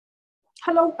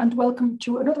Hello and welcome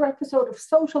to another episode of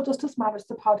Social Justice Matters,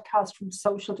 the podcast from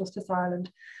Social Justice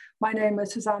Ireland. My name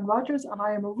is Suzanne Rogers and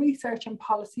I am a research and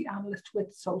policy analyst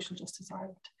with Social Justice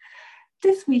Ireland.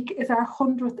 This week is our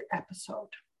 100th episode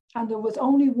and there was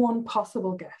only one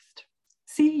possible guest.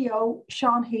 CEO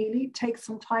Sean Healy takes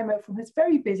some time out from his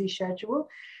very busy schedule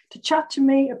to chat to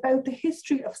me about the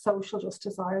history of Social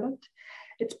Justice Ireland,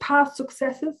 its past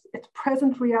successes, its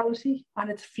present reality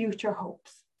and its future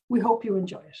hopes. We hope you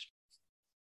enjoy it.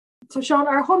 So Sean,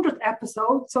 our 100th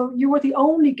episode, so you were the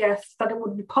only guest that it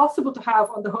would be possible to have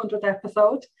on the 100th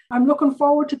episode. I'm looking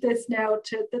forward to this now,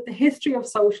 to the history of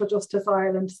Social Justice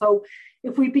Ireland. So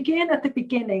if we begin at the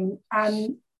beginning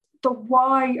and the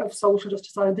why of Social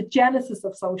Justice Ireland, the genesis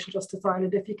of Social Justice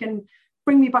Ireland, if you can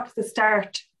bring me back to the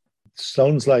start.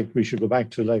 Sounds like we should go back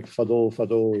to like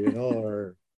Fado,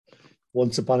 or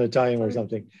Once Upon a Time or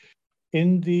something.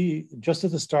 Just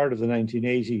at the start of the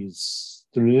 1980s,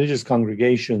 the religious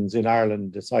congregations in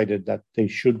Ireland decided that they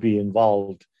should be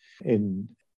involved in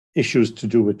issues to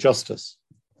do with justice.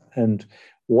 And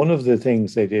one of the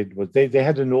things they did was they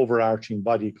had an overarching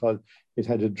body it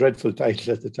had a dreadful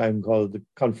title at the time called the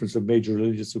Conference of Major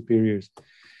Religious Superiors.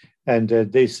 And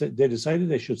they decided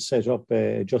they should set up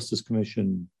a justice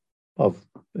commission of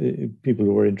people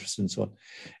who were interested and so on.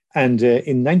 And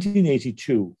in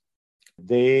 1982,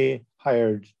 they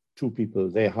hired two people.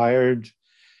 They hired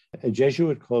a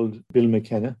Jesuit called Bill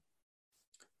McKenna,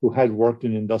 who had worked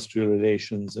in industrial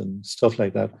relations and stuff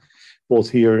like that, both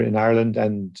here in Ireland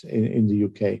and in the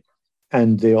UK.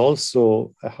 And they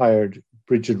also hired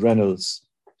Bridget Reynolds,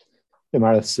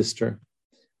 Imara's sister,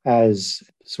 as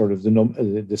sort of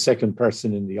the second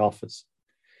person in the office.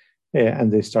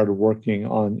 And they started working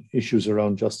on issues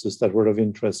around justice that were of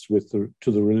interest to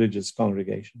the religious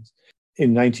congregations.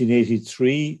 In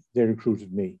 1983, they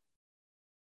recruited me.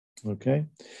 Okay.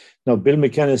 Now, Bill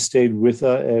McKenna stayed with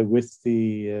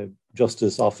the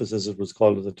Justice Office, as it was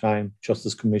called at the time,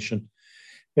 Justice Commission,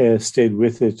 stayed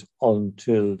with it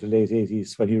until the late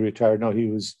 80s when he retired. Now, he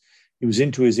was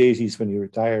into his 80s when he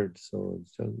retired. So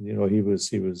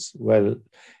he was well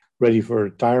ready for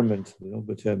retirement,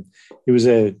 but he was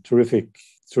a terrifically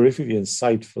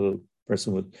insightful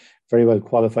person, very well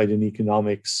qualified in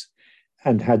economics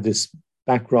and had this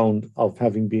background of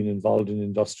having been involved in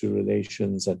industrial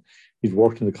relations, and he'd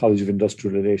worked in the College of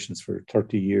Industrial Relations for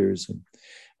 30 years and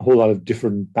a whole lot of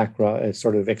different background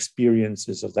sort of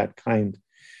experiences of that kind,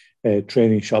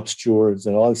 training shop stewards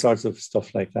and all sorts of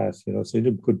stuff like that, so he had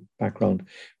a good background.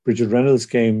 Bridget Reynolds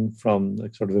came from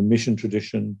sort of a mission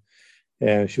tradition.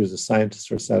 She was a scientist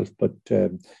herself, but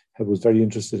was very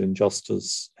interested in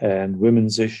justice and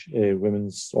women's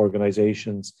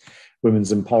organizations,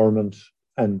 women's empowerment,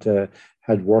 and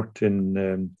had worked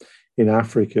in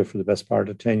Africa for the best part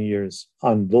of 10 years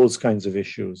on those kinds of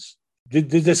issues.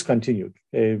 This continued,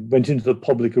 went into the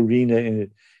public arena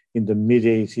in the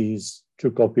mid-80s,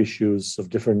 took up issues of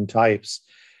different types,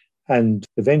 and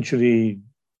eventually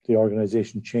the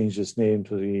organization changed its name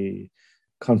to the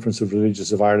Conference of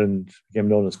Religious of Ireland, became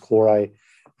known as CORI,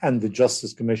 and the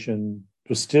Justice Commission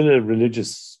was still a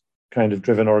religious kind of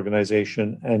driven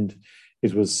organization, and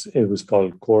it was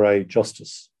called CORI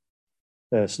Justice.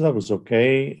 So that was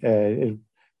okay. It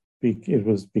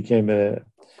became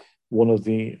one of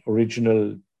the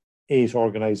original 8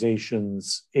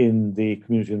 organizations in the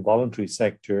community and voluntary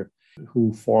sector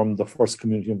who formed the first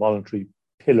community and voluntary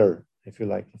pillar, if you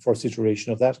like, the first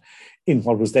iteration of that, in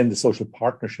what was then the social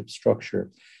partnership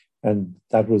structure. And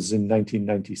that was in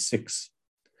 1996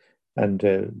 and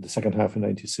the second half of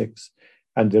 96.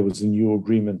 And there was a new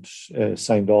agreement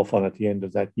signed off on at the end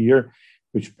of that year,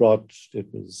 which brought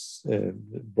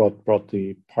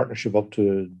the partnership up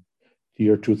to the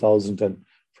year 2000. And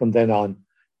from then on,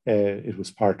 it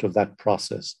was part of that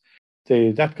process.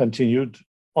 That continued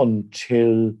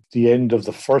until the end of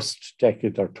the first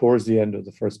decade, or towards the end of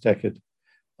the first decade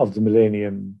of the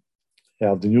millennium,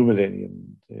 of the new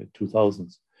millennium,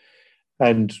 2000s.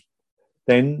 And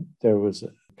then there was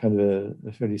a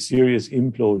fairly serious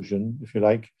implosion, if you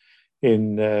like,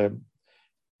 in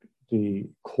the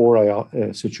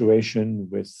CORI situation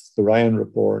with the Ryan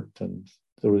report and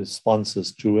the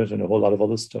responses to it and a whole lot of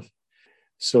other stuff.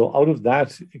 So out of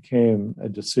that came a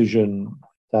decision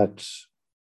that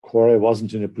CORI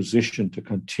wasn't in a position to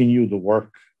continue the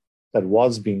work that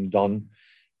was being done,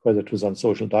 whether it was on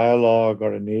social dialogue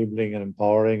or enabling and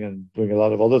empowering and doing a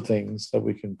lot of other things that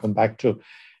we can come back to,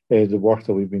 the work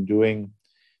that we've been doing,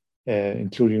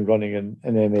 including running an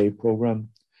MA program,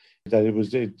 that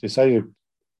it decided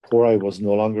CORI was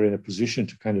no longer in a position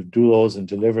to kind of do those and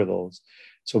deliver those.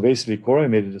 So basically, CORI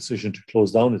made a decision to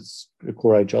close down its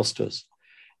CORI Justice.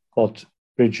 But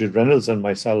Bridget Reynolds and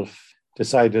myself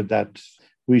decided that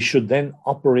we should then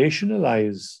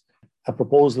operationalize a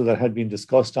proposal that had been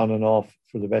discussed on and off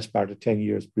for the best part of 10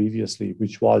 years previously,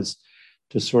 which was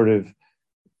to sort of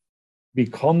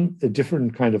become a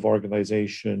different kind of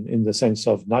organization in the sense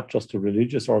of not just a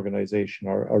religious organization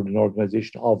or an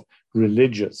organization of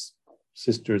religious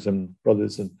sisters and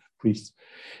brothers and priests,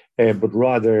 but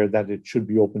rather that it should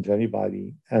be open to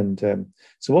anybody. And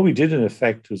so what we did in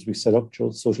effect was we set up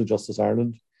Social Justice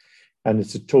Ireland, and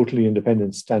it's a totally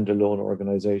independent standalone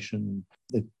organization.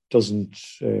 It doesn't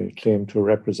claim to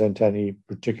represent any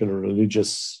particular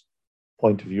religious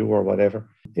point of view or whatever.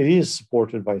 It is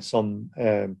supported by some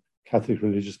Catholic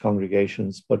religious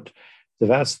congregations, but the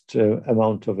vast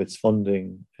amount of its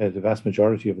funding, the vast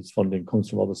majority of its funding comes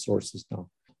from other sources now.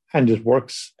 And it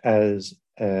works as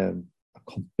a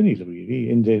company, really.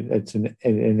 It's an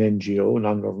NGO,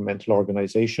 non-governmental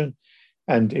organization,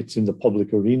 and it's in the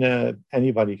public arena.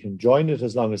 Anybody can join it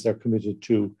as long as they're committed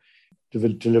to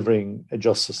delivering a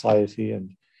just society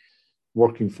and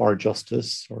working for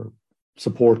justice or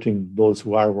supporting those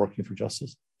who are working for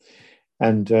justice.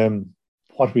 And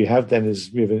what we have then is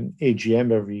we have an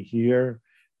AGM every year.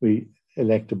 We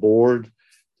elect a board.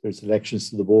 There's elections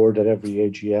to the board at every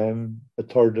AGM. A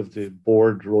third of the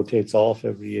board rotates off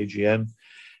every AGM.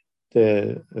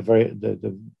 The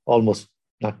almost,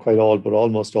 not quite all, but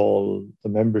almost all the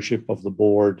membership of the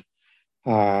board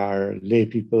are lay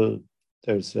people.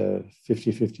 There's a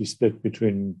 50-50 split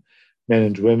between men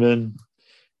and women.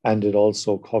 And it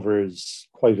also covers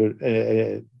quite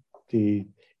the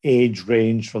age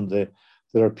range from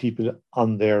there are people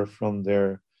on there from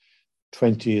their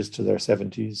 20s to their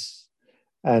 70s.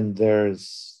 And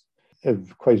there's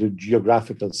quite a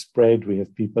geographical spread. We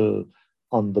have people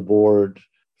on the board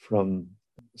from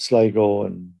Sligo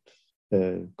and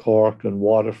Cork and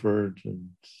Waterford and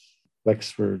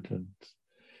Wexford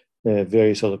and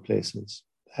various other places,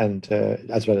 and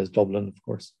as well as Dublin, of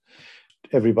course.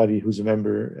 Everybody who's a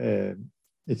member,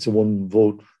 it's a one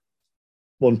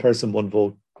person, one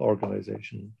vote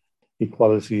organization,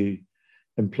 equality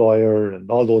employer, and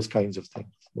all those kinds of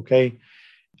things. Okay.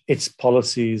 Its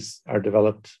policies are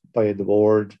developed by the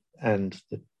board and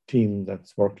the team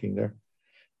that's working there.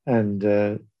 And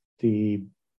the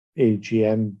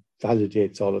AGM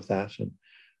validates all of that. And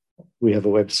we have a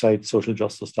website,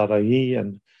 socialjustice.ie,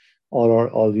 and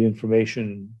all the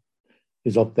information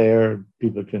is up there.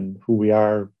 People can, who we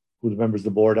are, who the members of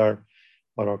the board are,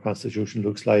 what our constitution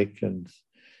looks like, and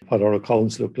what our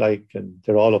accounts look like, and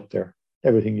they're all up there.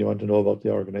 Everything you want to know about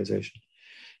the organization.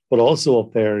 But also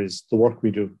up there is the work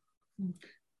we do.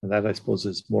 And that, I suppose,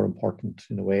 is more important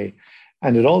in a way.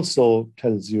 And it also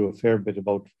tells you a fair bit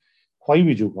about why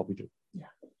we do what we do,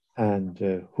 and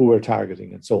who we're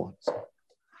targeting and so on.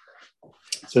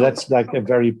 So that's like a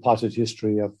very potted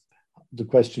history of the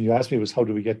question you asked me was, how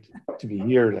do we get to be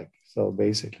here? Like, so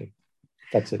basically,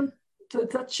 that's it. So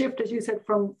that shift, as you said,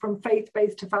 from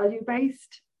faith-based to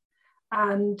value-based,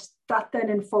 and that then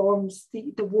informs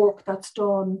the work that's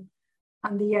done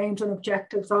and the aims and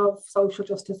objectives of Social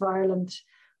Justice Ireland,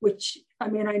 which, I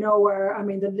mean, I know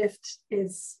the list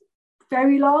is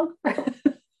very long,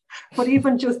 but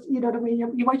even just, you know what I mean,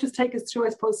 you might just take us through, I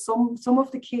suppose, some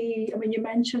of the key, I mean, you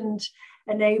mentioned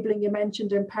enabling, you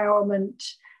mentioned empowerment,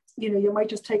 you know, you might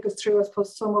just take us through, I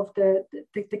suppose, some of the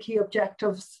key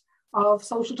objectives of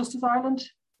Social Justice Ireland.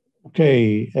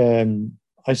 Okay,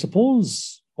 I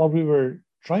suppose what we were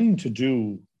trying to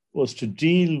do was to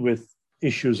deal with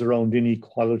issues around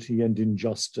inequality and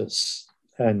injustice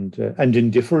and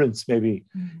indifference, maybe.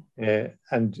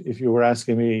 And if you were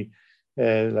asking me,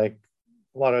 like,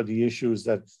 what are the issues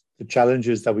the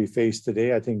challenges that we face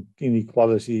today? I think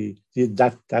inequality,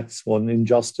 that's one.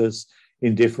 Injustice,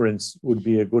 indifference would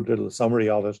be a good little summary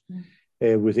of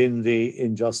it. Within the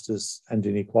injustice and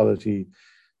inequality,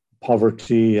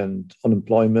 poverty and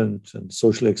unemployment and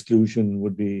social exclusion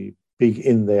would be big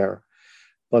in there.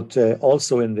 But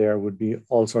also in there would be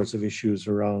all sorts of issues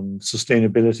around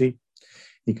sustainability,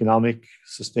 economic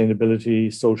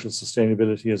sustainability, social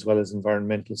sustainability, as well as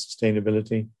environmental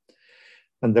sustainability.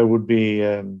 And there would be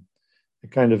a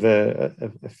kind of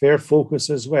a fair focus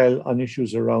as well on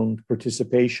issues around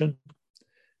participation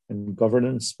and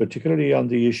governance, particularly on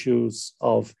the issues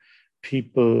of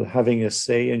people having a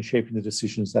say in shaping the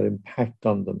decisions that impact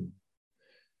on them.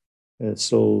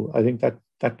 So I think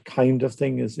that kind of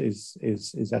thing is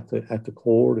at the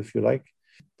core, if you like.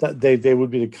 That they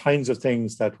would be the kinds of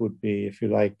things that would be, if you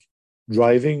like,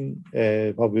 driving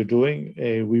what we're doing.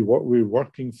 We're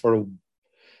working for a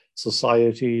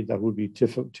society that would be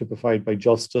typified by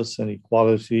justice and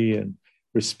equality and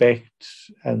respect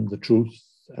and the truth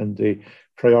and the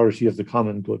priority of the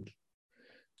common good.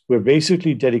 We're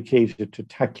basically dedicated to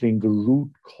tackling the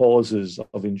root causes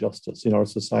of injustice in our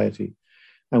society.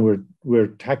 And we're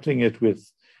tackling it with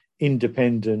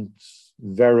independent,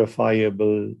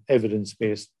 verifiable,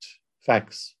 evidence-based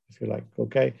facts, if you like,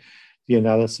 okay? The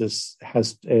analysis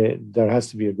there has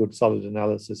to be a good, solid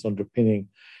analysis underpinning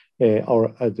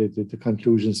the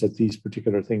conclusions that these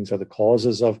particular things are the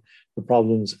causes of the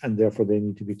problems and therefore they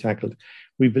need to be tackled.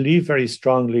 We believe very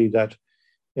strongly that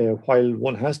while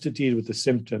one has to deal with the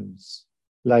symptoms,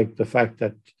 like the fact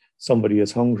that somebody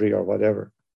is hungry or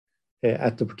whatever,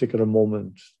 at the particular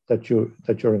moment that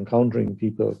you're encountering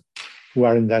people who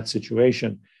are in that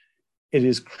situation, it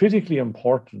is critically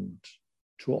important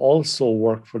to also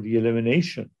work for the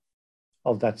elimination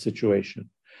of that situation.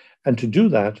 And to do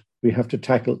that, we have to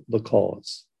tackle the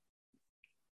cause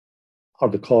or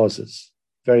the causes.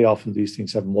 Very often these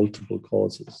things have multiple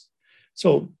causes.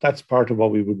 So that's part of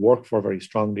what we would work for very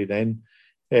strongly then,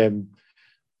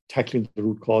 tackling the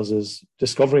root causes,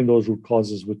 discovering those root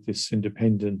causes with this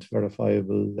independent,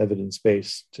 verifiable,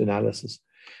 evidence-based analysis.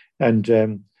 And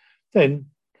then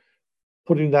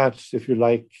putting that, if you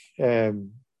like,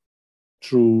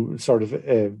 through sort of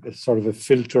a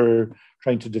filter,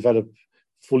 trying to develop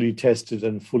fully tested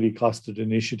and fully costed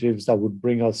initiatives that would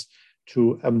bring us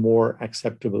to a more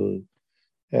acceptable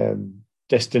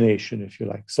destination, if you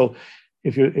like. So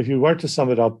if you were to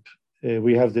sum it up,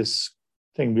 we have this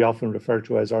thing we often refer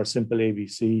to as our simple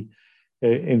ABC,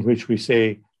 in which we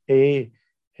say, A,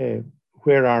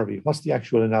 where are we? What's the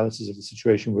actual analysis of the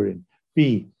situation we're in?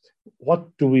 B,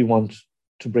 what do we want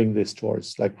to bring this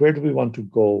towards? Like, where do we want to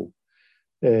go?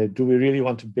 Do we really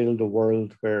want to build a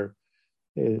world where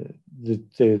the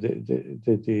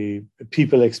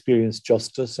people experience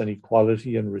justice and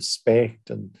equality and respect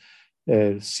and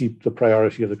see the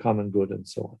priority of the common good and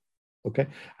so on? Okay.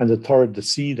 And the third, the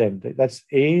C, then that's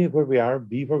A, where we are,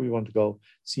 B, where we want to go,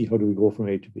 C, how do we go from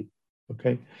A to B?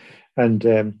 Okay.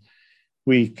 And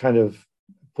we kind of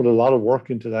put a lot of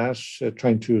work into that,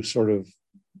 trying to sort of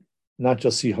not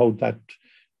just see how that,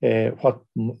 what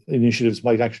initiatives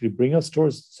might actually bring us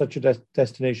towards such a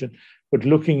destination, but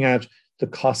looking at the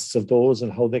costs of those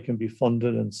and how they can be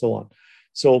funded and so on.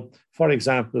 So, for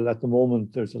example, at the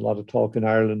moment, there's a lot of talk in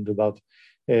Ireland about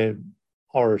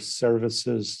our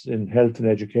services in health and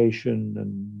education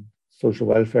and social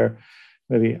welfare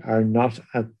maybe are not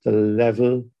at the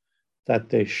level that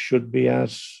they should be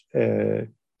at.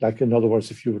 Like, in other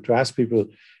words, if you were to ask people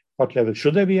what level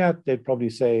should they be at, they'd probably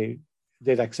say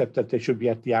they'd accept that they should be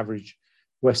at the average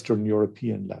Western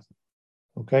European level.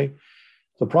 Okay.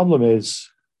 The problem is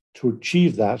to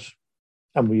achieve that,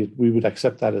 and we would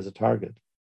accept that as a target,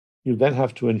 you then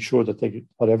have to ensure that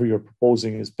whatever you're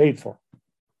proposing is paid for.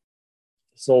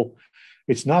 So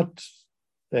it's not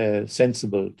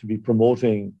sensible to be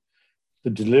promoting the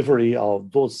delivery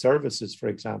of those services, for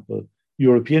example,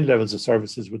 European levels of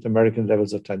services with American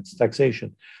levels of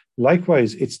taxation.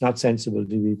 Likewise, it's not sensible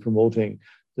to be promoting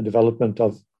the development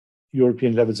of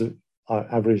European levels of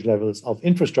average levels of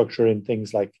infrastructure in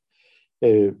things like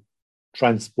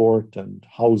transport and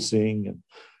housing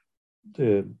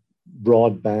and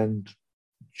broadband,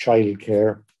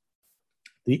 childcare,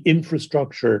 the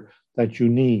infrastructure that you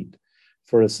need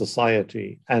for a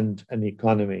society and an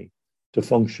economy to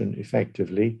function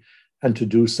effectively and to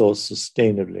do so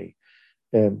sustainably.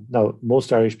 Now,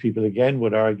 most Irish people, again,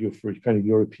 would argue for kind of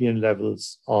European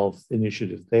levels of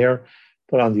initiative there.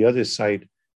 But on the other side,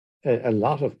 a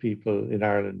lot of people in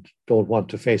Ireland don't want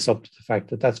to face up to the fact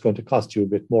that that's going to cost you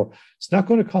a bit more. It's not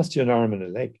going to cost you an arm and a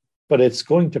leg, but it's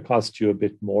going to cost you a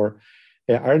bit more.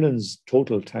 Ireland's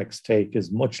total tax take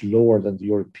is much lower than the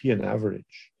European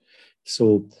average.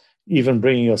 So even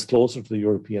bringing us closer to the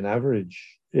European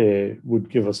average would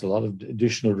give us a lot of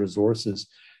additional resources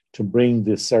to bring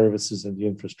the services and the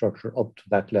infrastructure up to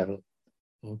that level.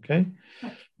 Okay.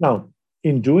 Now,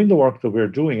 in doing the work that we're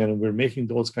doing, and we're making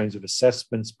those kinds of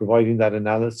assessments, providing that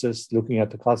analysis, looking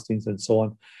at the costings and so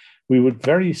on, we would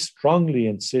very strongly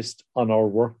insist on our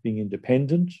work being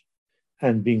independent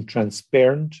and being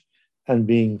transparent and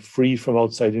being free from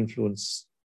outside influence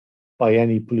by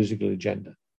any political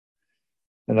agenda.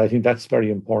 And I think that's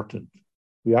very important.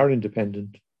 We are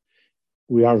independent.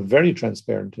 We are very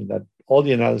transparent in that all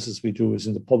the analysis we do is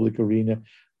in the public arena.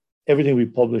 Everything we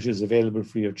publish is available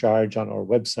free of charge on our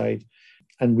website.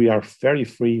 And we are very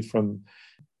free from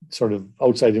sort of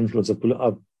outside influence of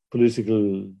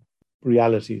political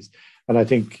realities. And I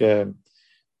think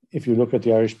if you look at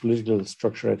the Irish political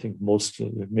structure, I think most,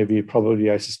 maybe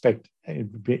probably, I suspect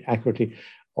accurately,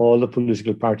 all the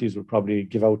political parties would probably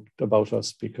give out about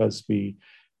us because we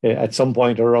at some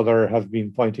point or other have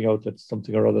been pointing out that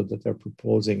something or other that they're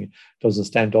proposing doesn't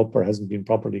stand up or hasn't been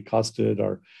properly costed,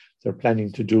 or they're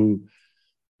planning to do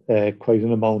quite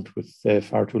an amount with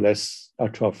far too less or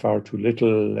far too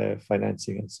little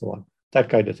financing and so on, that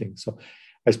kind of thing. So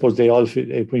I suppose they all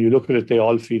feel, when you look at it, they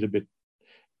all feel a bit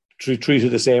treated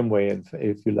the same way,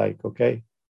 if you like, okay?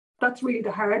 That's really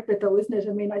the hard bit though, isn't it?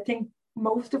 I mean, I think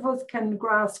most of us can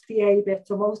grasp the A bit.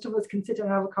 So most of us can sit down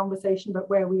and have a conversation about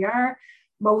where we are.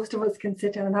 Most of us can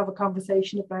sit down and have a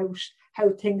conversation about how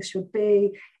things should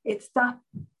be. It's that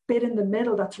bit in the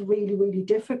middle that's really, really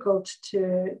difficult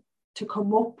to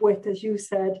come up with, as you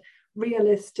said,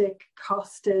 realistic,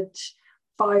 costed,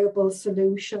 viable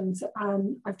solutions.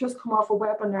 And I've just come off a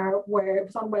webinar where it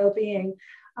was on well-being,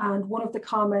 and one of the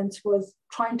comments was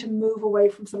trying to move away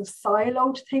from sort of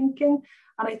siloed thinking.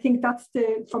 And I think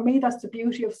for me, that's the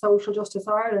beauty of Social Justice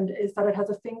Ireland, is that it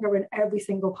has a finger in every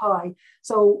single pie.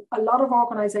 So a lot of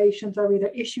organisations are either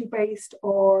issue-based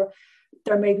or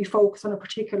they're maybe focused on a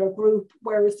particular group,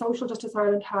 whereas Social Justice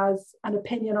Ireland has an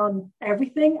opinion on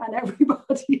everything and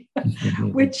everybody,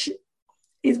 which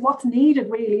is what's needed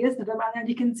really, isn't it? And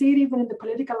you can see it even in the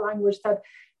political language,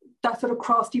 that sort of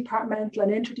cross-departmental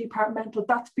and interdepartmental,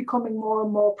 that's becoming more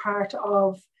and more part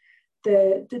of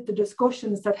the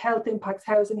discussions, that health impacts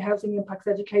housing, housing impacts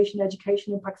education,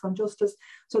 education impacts on justice,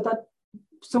 so that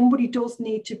somebody does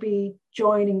need to be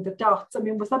joining the dots. I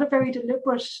mean, was that a very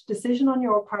deliberate decision on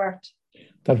your part?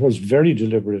 That was very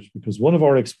deliberate, because one of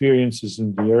our experiences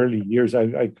in the early years,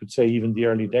 I could say even the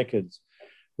early decades,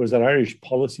 was that Irish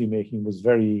policy making was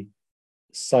very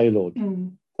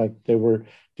siloed. Like there were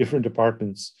different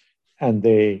departments and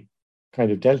they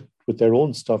kind of dealt with their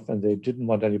own stuff and they didn't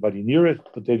want anybody near it,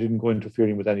 but they didn't go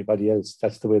interfering with anybody else.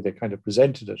 That's the way they kind of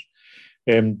presented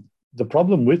it. The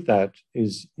problem with that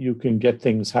is you can get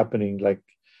things happening like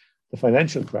the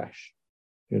financial crash,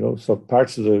 so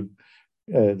parts of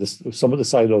some of the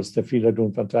silos, they feel they're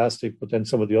doing fantastic, but then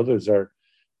some of the others are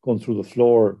going through the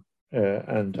floor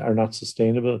and are not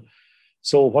sustainable.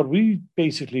 So what we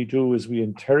basically do is we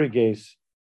interrogate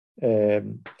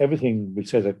everything. We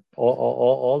say that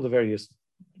all the various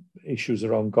issues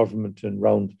around government and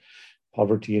around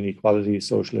poverty, inequality,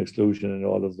 social exclusion, and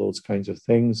all of those kinds of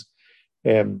things,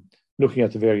 looking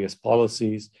at the various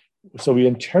policies. So we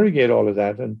interrogate all of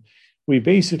that, and we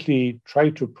basically try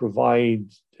to provide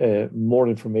more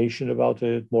information about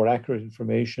it, more accurate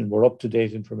information, more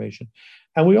up-to-date information.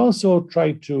 And we also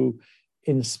try to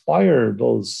inspire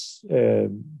those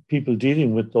people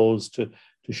dealing with those to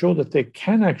show that they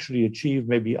can actually achieve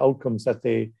maybe outcomes that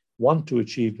they want to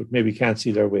achieve, but maybe can't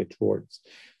see their way towards.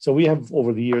 So we have,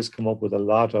 over the years, come up with a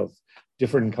lot of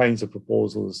different kinds of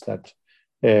proposals that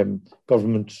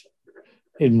government,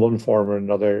 in one form or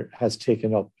another, has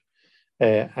taken up.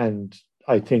 And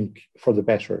I think for the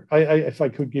better. If I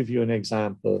could give you an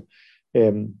example,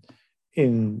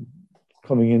 in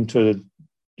coming into,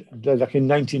 like in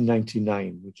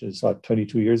 1999, which is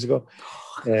 22 years ago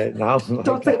now.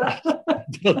 Don't say that.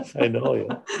 I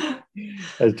know,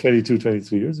 yeah. 22,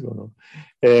 23 years ago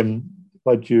now.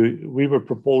 But we were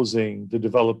proposing the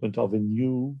development of a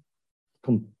new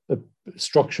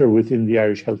structure within the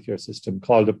Irish healthcare system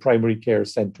called a primary care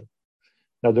centre.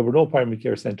 Now, there were no primary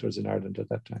care centres in Ireland at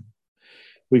that time.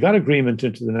 We got agreement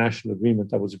into the national agreement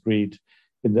that was agreed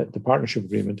in the partnership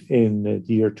agreement in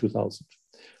the year 2000,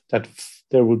 that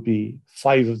there would be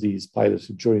 5 of these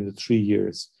piloted during the 3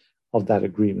 years of that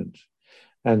agreement.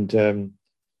 And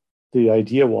the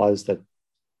idea was that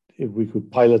if we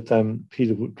could pilot them,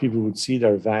 people would see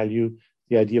their value.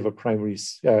 The idea of a primary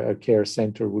care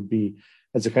centre would be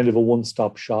as a kind of a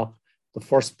one-stop shop, the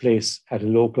first place at a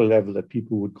local level that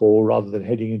people would go, rather than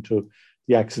heading into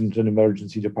the accident and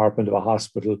emergency department of a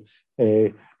hospital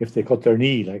if they cut their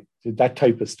knee, like that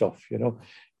type of stuff,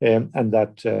 and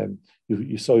that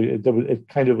you saw it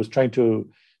kind of was trying to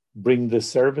bring the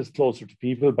service closer to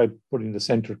people by putting the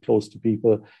centre close to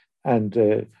people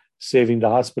and saving the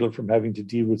hospital from having to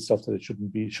deal with stuff that it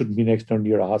shouldn't be next or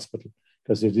near a hospital,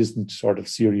 because it isn't sort of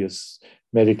serious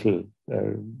medical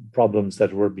problems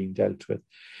that were being dealt with.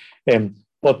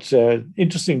 But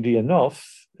interestingly enough,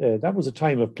 that was a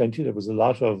time of plenty. There was a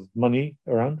lot of money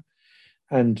around.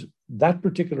 And that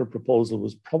particular proposal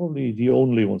was probably the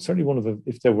only one, certainly one of them.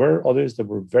 If there were others, there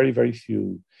were very, very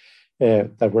few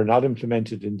that were not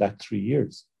implemented in that 3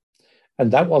 years.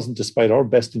 And that wasn't despite our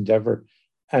best endeavor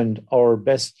and our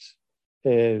best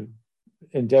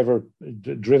endeavor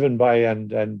driven by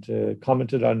and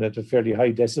commented on at a fairly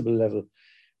high decibel level,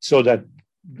 so that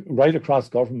right across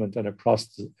government and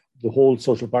across the whole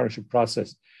social partnership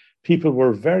process, people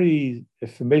were very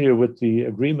familiar with the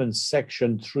agreement's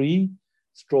section 3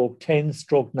 stroke 10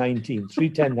 stroke 19,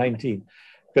 31019,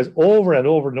 because over and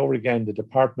over and over again, the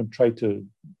department tried to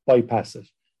bypass it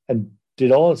and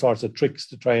did all sorts of tricks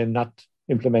to try and not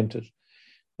implement it.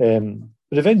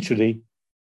 But eventually,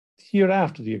 the year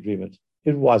after the agreement,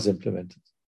 it was implemented.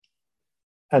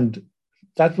 And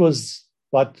that was,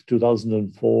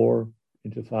 2004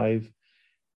 into 5.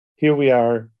 Here we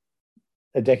are,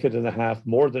 a decade and a half,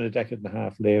 more than a decade and a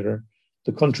half later.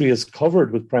 The country is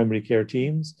covered with primary care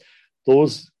teams.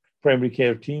 Those primary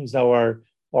care teams now are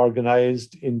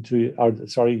organized into,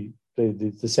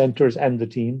 the centres and the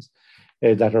teams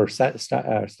that are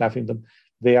staffing them.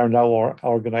 They are now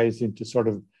organized into sort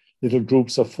of little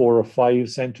groups of 4 or 5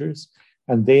 centres,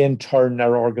 and they in turn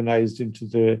are organized into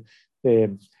the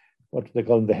what they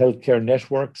call them, the healthcare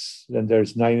networks. And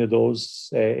there's 9 of those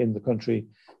in the country.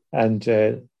 And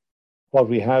what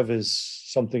we have is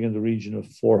something in the region of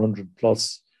 400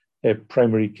 plus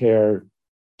primary care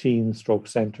team stroke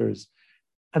centres.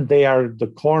 And they are the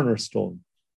cornerstone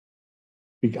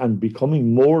and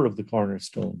becoming more of the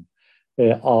cornerstone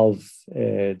of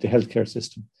the healthcare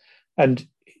system. And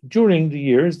during the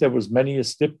years, there was many a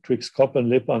slip twixt cup and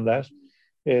lip on that.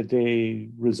 The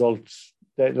results,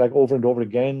 like over and over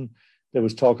again, there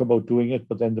was talk about doing it,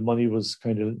 but then the money was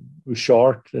was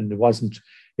short, and it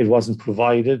wasn't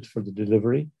provided for the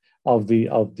delivery of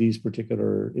these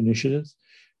particular initiatives.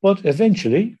 But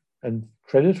eventually, and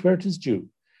credit where it is due,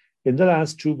 in the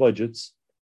last 2 budgets,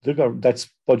 that's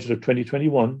budget of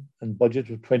 2021 and budget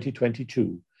of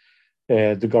 2022,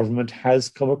 the government has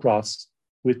come across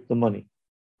with the money,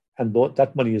 and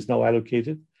that money is now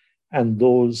allocated, and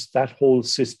that whole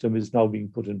system is now being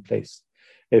put in place,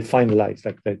 finalized.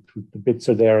 Like the bits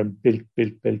are there and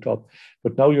built up.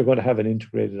 But now you're going to have an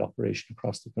integrated operation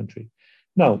across the country.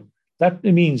 Now, that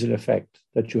means in effect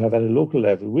that you have at a local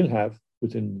level, will have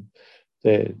within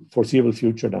the foreseeable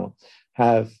future now,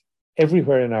 have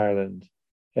everywhere in Ireland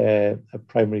a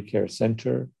primary care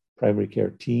centre, primary care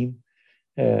team,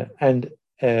 and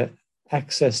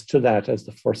access to that as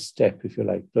the first step, if you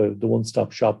like, the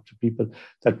one-stop shop to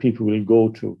people will go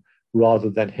to, rather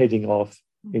than heading off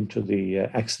into the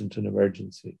accident and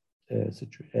emergency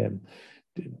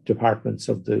departments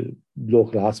of the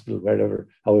local hospital, wherever,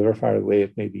 however far away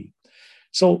it may be.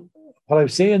 So what I'm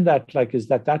saying is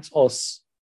that's us,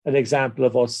 an example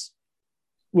of us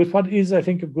with what is, I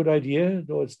think, a good idea,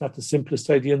 though it's not the simplest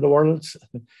idea in the world.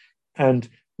 And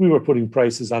we were putting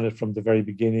prices on it from the very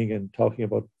beginning and talking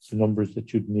about the numbers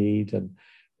that you'd need and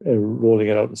rolling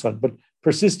it out and so on. But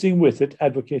persisting with it,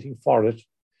 advocating for it,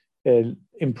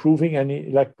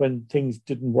 improving like when things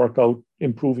didn't work out,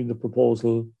 improving the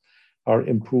proposal or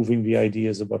improving the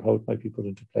ideas about how it might be put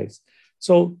into place.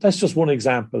 So that's just one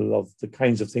example of the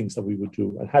kinds of things that we would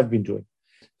do and have been doing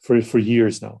for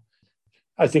years now.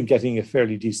 I think getting a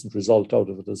fairly decent result out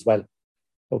of it as well.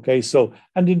 Okay, so,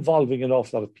 and involving an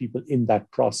awful lot of people in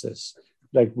that process.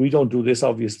 Like, we don't do this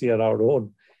obviously on our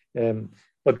own,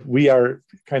 but we are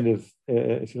kind of,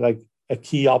 if you like, a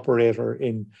key operator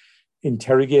in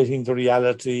interrogating the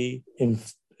reality, in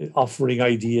offering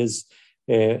ideas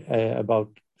about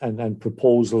and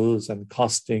proposals and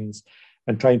costings,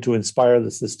 and trying to inspire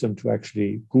the system to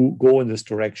actually go in this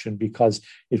direction, because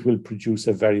it will produce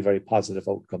a very, very positive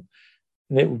outcome.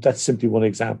 And that's simply one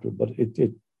example, but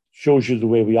it shows you the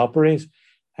way we operate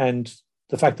and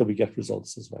the fact that we get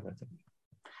results as well, I think.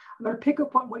 I'm going to pick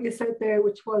up on what you said there,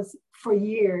 which was for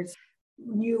years,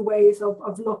 new ways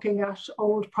of looking at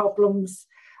old problems.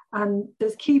 And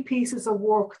there's key pieces of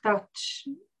work that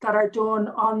are done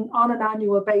on an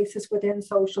annual basis within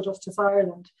Social Justice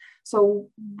Ireland. So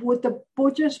would the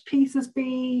budget pieces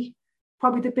be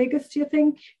probably the biggest, do you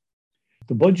think?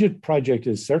 The budget project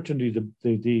is certainly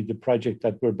the project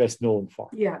that we're best known for.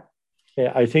 Yeah.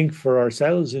 I think for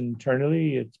ourselves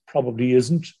internally, it probably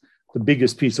isn't the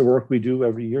biggest piece of work we do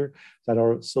every year. That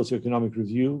our socioeconomic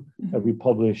review that we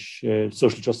publish,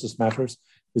 Social Justice Matters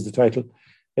is the title.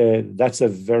 That's a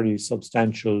very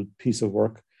substantial piece of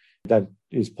work that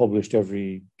is published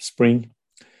every spring.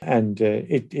 And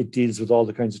it deals with all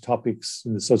the kinds of topics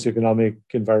in the socioeconomic,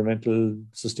 environmental,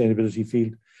 sustainability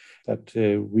field that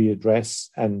we address,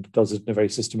 and does it in a very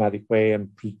systematic way, and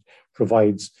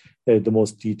provides the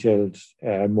most detailed,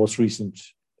 most recent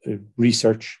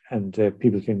research, and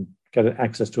people can get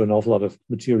access to an awful lot of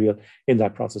material in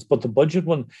that process. But the budget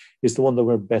one is the one that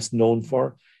we're best known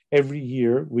for. Every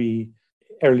year,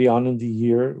 early on in the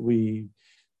year, we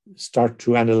start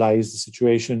to analyze the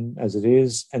situation as it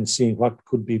is and seeing what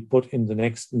could be put in the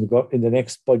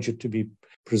next budget to be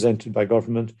presented by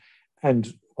government.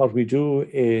 And what we do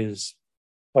is,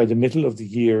 by the middle of the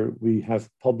year, we have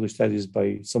published, that is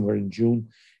by somewhere in June,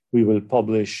 we will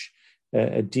publish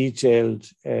a detailed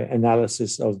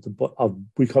analysis of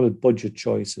we call it budget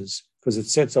choices, because it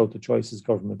sets out the choices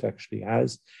government actually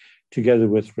has, together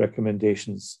with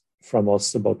recommendations from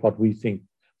us about what we think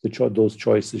those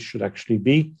choices should actually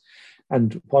be.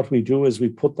 And what we do is we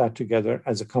put that together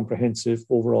as a comprehensive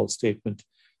overall statement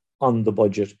on the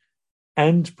budget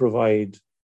and provide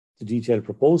the detailed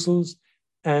proposals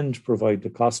and provide the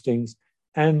costings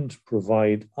and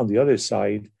provide, on the other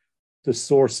side, the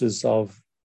sources of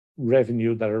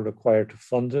revenue that are required to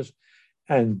fund it,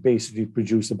 and basically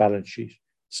produce a balance sheet.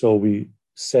 So we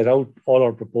set out all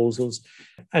our proposals,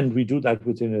 and we do that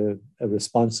within a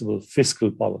responsible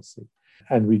fiscal policy.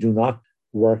 And we do not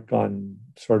work on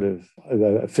sort of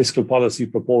fiscal policy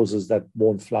proposals that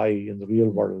won't fly in the real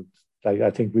world. I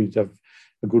think we have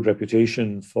a good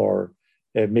reputation for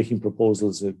making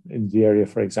proposals in the area,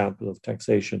 for example, of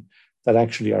taxation that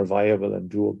actually are viable and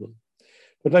doable.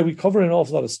 But we cover an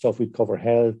awful lot of stuff. We cover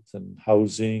health and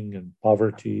housing and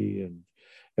poverty and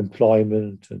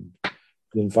employment and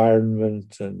the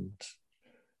environment and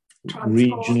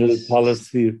regional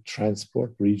policy,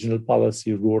 transport, regional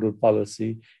policy, rural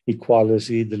policy,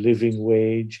 equality, the living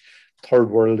wage, third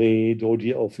world aid,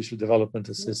 ODA, official development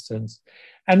assistance.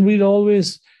 And we'd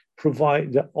always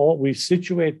provide, we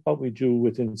situate what we do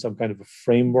within some kind of a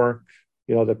framework,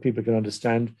 that people can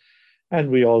understand. And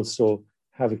we also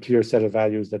have a clear set of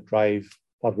values that drive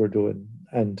what we're doing.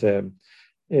 And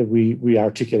we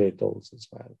articulate those as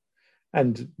well.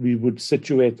 And we would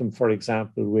situate them, for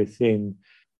example, within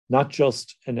not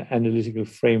just an analytical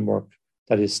framework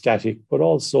that is static, but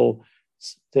also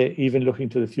even looking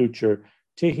to the future,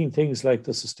 taking things like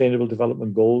the Sustainable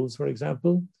Development Goals, for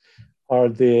example, or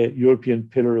the European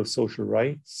Pillar of Social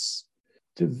Rights,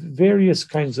 the various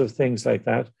kinds of things like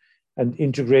that, and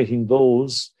integrating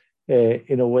those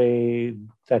in a way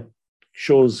that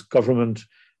shows government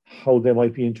how they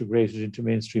might be integrated into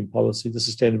mainstream policy. The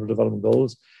Sustainable Development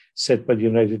Goals set by the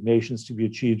United Nations to be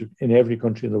achieved in every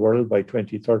country in the world by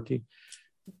 2030.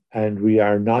 And we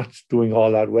are not doing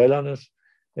all that well on it.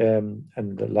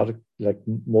 And a lot of, like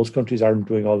most countries, aren't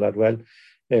doing all that well.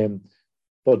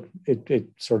 But it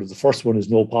sort of, the first one is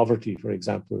no poverty, for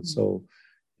example. So,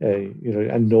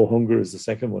 and no hunger is the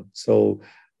second one. So,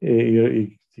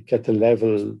 you get the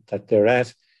level that they're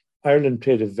at. Ireland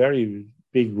played a very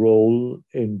big role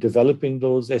in developing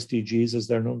those SDGs, as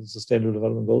they're known, the Sustainable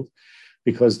Development Goals,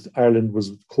 because Ireland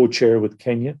was co-chair with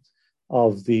Kenya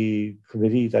of the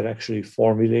committee that actually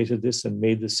formulated this and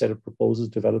made this set of proposals,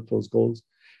 developed those goals,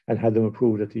 and had them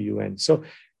approved at the UN. So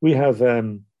we have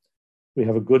a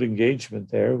good engagement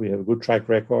there. We have a good track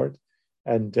record,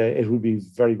 and it would be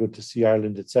very good to see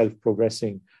Ireland itself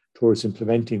progressing towards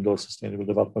implementing those Sustainable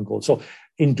Development Goals. So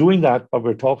in doing that, what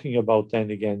we're talking about then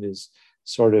again is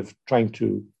sort of trying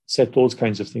to set those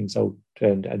kinds of things out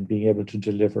and being able to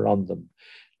deliver on them.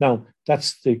 Now,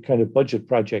 that's the kind of budget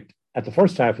project at the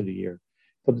first half of the year.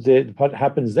 But what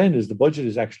happens then is the budget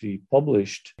is actually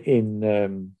published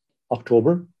in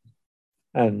October.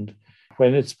 And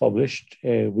when it's published,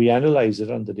 we analyze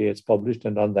it on the day it's published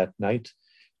and on that night.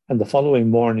 And the following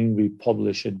morning, we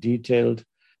publish a detailed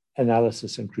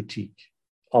analysis and critique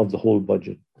of the whole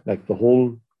budget, like the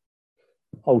whole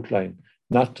outline,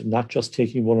 not just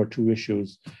taking one or two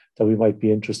issues that we might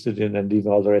be interested in and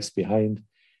leaving all the rest behind.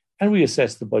 And we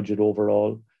assess the budget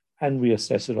overall, and we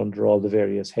assess it under all the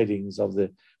various headings of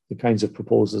the kinds of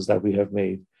proposals that we have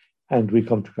made. And we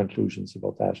come to conclusions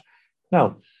about that.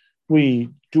 Now, we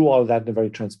do all that in a very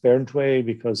transparent way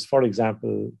because, for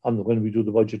example, when we do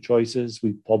the budget choices,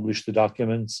 we publish the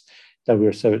documents that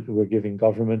we're giving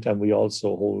government, and we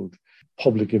also hold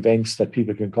public events that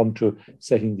people can come to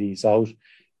setting these out.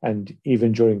 And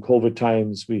even during COVID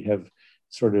times, we have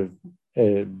sort of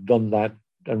done that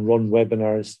and run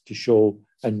webinars to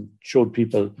showed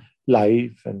people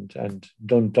live and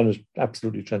done it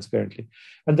absolutely transparently.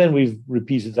 And then we've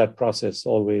repeated that process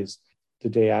always the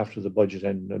day after the budget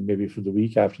and maybe for the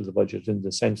week after the budget, in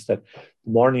the sense that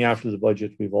the morning after the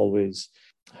budget, we've always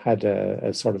had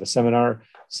a sort of a seminar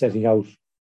setting out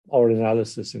our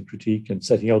analysis and critique and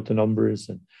setting out the numbers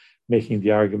and making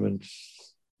the argument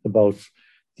about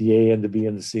the A and the B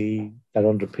and the C that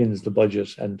underpins the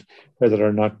budget and whether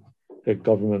or not the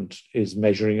government is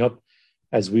measuring up,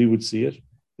 as we would see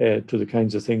it, to the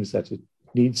kinds of things that it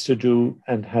needs to do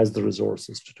and has the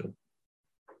resources to do.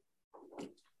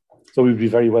 So we'd be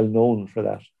very well known for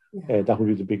that. Yeah. That would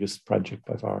be the biggest project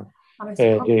by far.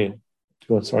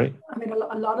 Sorry. I mean, a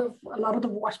lot of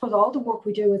the, I suppose all the work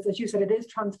we do is, as you said, it is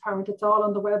transparent. It's all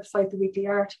on the website, the weekly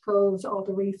articles, all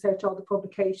the research, all the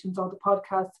publications, all the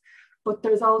podcasts. But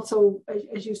there's also,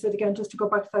 as you said, again, just to go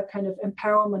back to that kind of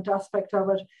empowerment aspect of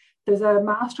it, There's a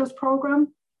master's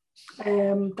programme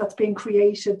that's being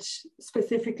created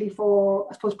specifically for,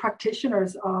 I suppose,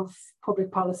 practitioners of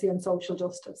public policy and social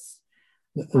justice.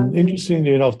 And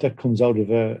interestingly enough, that comes out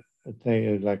of a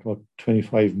thing like about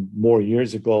 25 more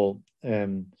years ago,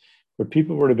 where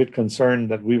people were a bit concerned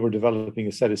that we were developing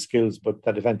a set of skills, but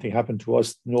that if anything happened to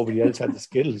us, nobody else had the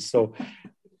skills. So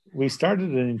we started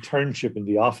an internship in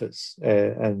the office,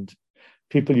 and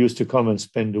people used to come and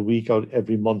spend a week out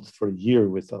every month for a year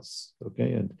with us.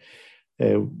 Okay, and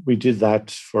we did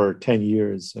that for 10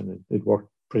 years, and it worked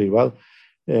pretty well.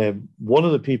 One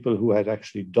of the people who had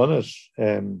actually done it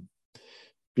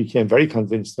became very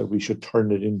convinced that we should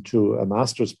turn it into a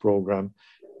master's program.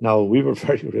 Now, we were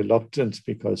very reluctant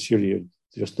because surely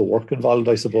just the work involved,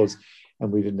 I suppose,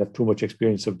 and we didn't have too much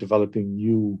experience of developing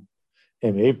new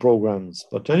MA programs.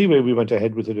 But anyway, we went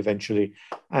ahead with it eventually,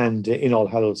 and in All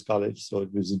Hallows College. So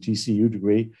it was a DCU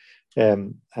degree,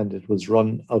 and it was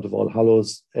run out of All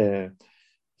Hallows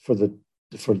for the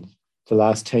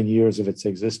last 10 years of its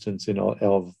existence,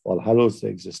 of All Hallows'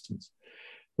 existence.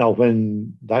 Now,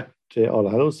 when that All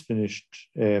Hallows finished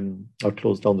or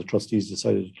closed down, the trustees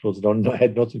decided to close it down. It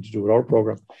had nothing to do with our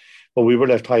program, but we were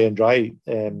left high and dry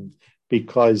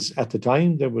because at the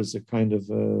time there was a kind of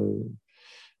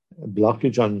a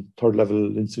blockage on third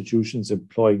level institutions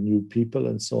employing new people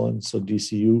and so on. So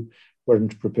DCU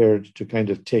weren't prepared to kind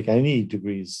of take any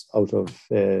degrees out of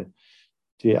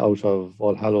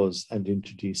All Hallows and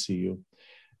into DCU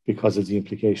because of the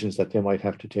implications that they might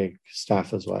have to take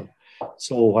staff as well.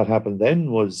 So what happened then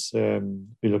was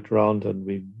we looked around and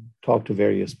we talked to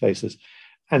various places.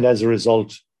 And as a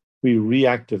result, we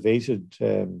reactivated,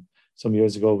 some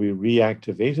years ago, we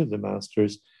reactivated the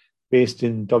master's based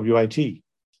in WIT.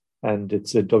 And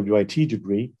it's a WIT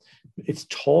degree. It's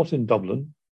taught in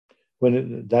Dublin,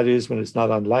 when it's not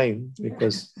online,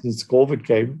 because since COVID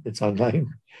came, it's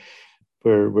online.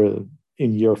 We're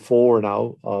in year 4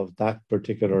 now of that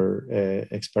particular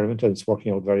experiment, and it's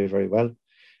working out very, very well.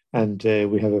 And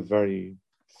we have a very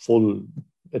full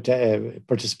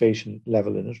participation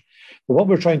level in it. But what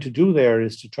we're trying to do there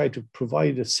is to try to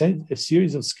provide a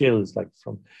series of skills, like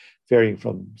varying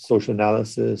from social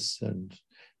analysis and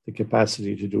the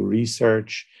capacity to do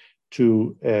research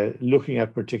to looking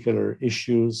at particular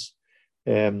issues,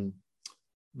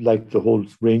 like the whole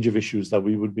range of issues that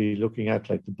we would be looking at,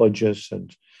 like the budget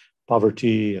and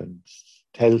poverty and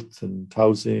health and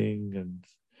housing and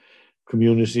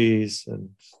communities and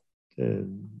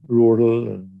rural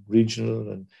and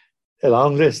regional and a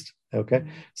long list. Okay,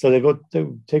 so they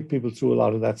take people through a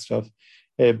lot of that stuff,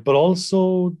 but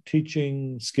also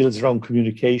teaching skills around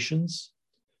communications,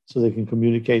 so they can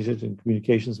communicate it in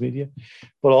communications media,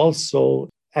 but also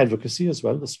advocacy as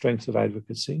well, the strength of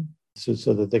advocacy,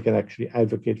 so that they can actually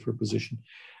advocate for a position,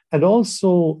 and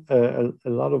also a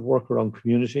lot of work around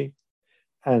community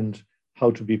and how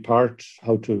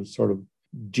to sort of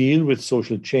deal with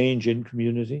social change in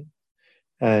community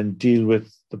and deal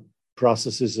with the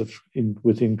processes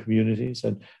within communities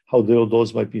and how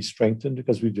those might be strengthened,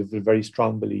 because we have a very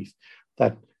strong belief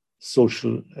that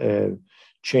social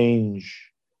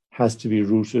change has to be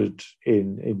rooted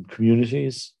in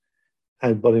communities,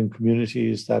 but in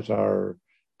communities that are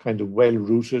kind of well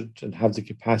rooted and have the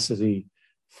capacity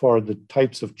for the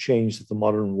types of change that the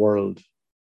modern world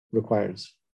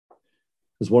requires.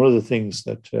 Because one of the things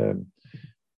that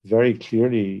very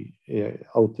clearly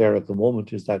out there at the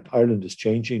moment is that Ireland is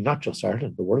changing. Not just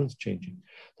Ireland, the world is changing.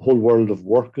 The whole world of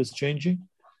work is changing.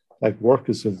 Like work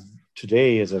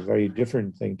today is a very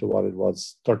different thing to what it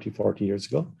was 30, 40 years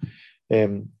ago.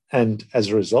 And as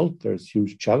a result, there's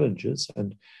huge challenges.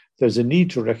 And there's a need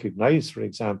to recognize, for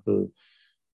example,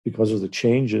 because of the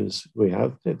changes we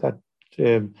have, that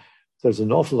there's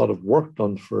an awful lot of work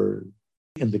done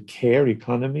in the care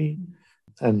economy,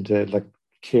 and like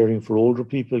caring for older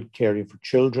people, caring for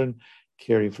children,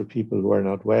 caring for people who are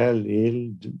not well,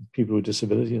 ill, people with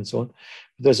disability and so on.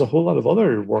 But there's a whole lot of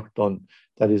other work done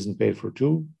that isn't paid for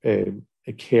too,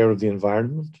 a care of the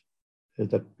environment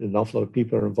that an awful lot of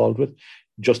people are involved with.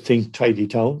 Just think tidy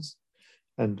towns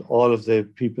and all of the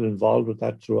people involved with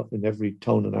that in every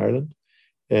town in Ireland,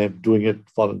 doing it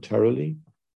voluntarily,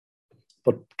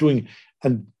 but doing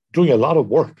a lot of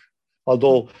work.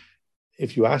 Although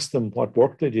if you ask them what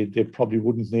work they did, they probably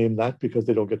wouldn't name that because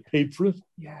they don't get paid for it.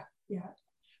 Yeah.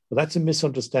 But that's a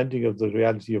misunderstanding of the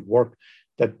reality of work,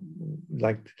 that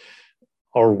like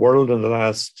our world in the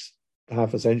last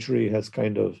half a century has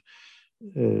kind of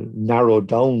narrowed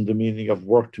down the meaning of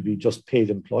work to be just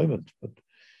paid employment. But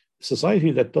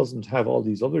society that doesn't have all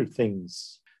these other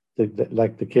things,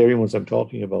 like the caring ones I'm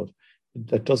talking about,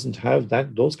 that doesn't have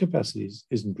those capacities,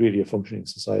 isn't really a functioning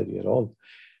society at all.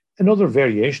 another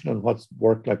variation on what's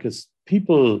worked like is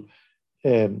people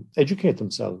educate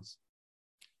themselves.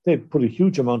 They put a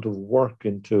huge amount of work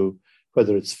into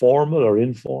whether it's formal or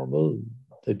informal.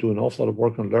 They do an awful lot of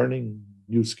work on learning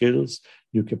new skills,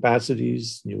 new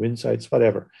capacities, new insights,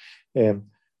 whatever.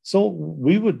 So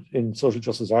we would, in Social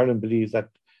Justice Ireland, believe that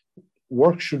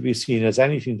work should be seen as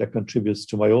anything that contributes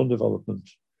to my own development,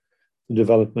 the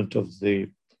development of the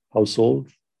household,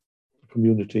 the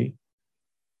community,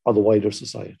 or the wider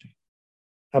society.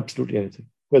 Absolutely anything,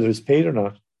 whether it's paid or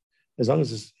not, as long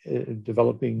as it's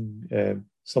developing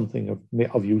something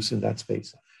of use in that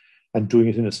space and doing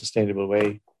it in a sustainable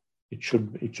way, it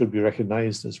should be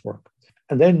recognized as work.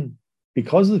 And then,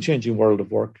 because of the changing world of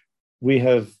work, we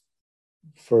have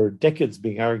for decades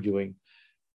been arguing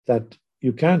that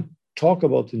you can't talk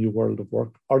about the new world of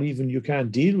work, or even you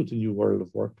can't deal with the new world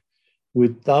of work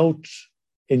without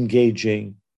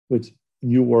engaging with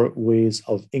new ways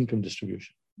of income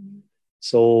distribution.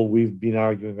 So we've been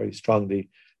arguing very strongly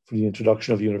for the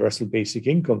introduction of universal basic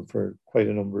income for quite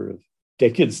a number of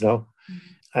decades now.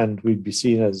 And we'd be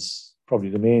seen as probably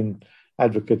the main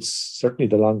advocates, certainly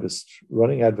the longest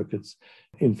running advocates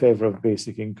in favour of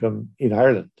basic income in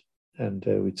Ireland. And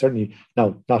we'd certainly,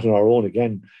 now not on our own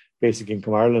again, Basic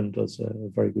Income Ireland does a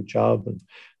very good job. And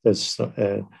there's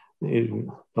a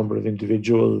number of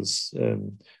individuals,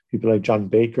 people like John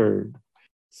Baker,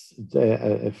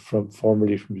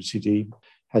 formerly from UCD,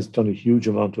 has done a huge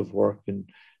amount of work in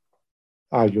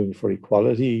arguing for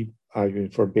equality, arguing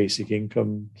for basic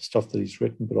income, stuff that he's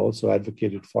written, but also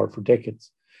advocated for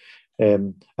decades.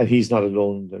 And he's not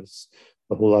alone. There's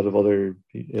a whole lot of other,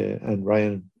 and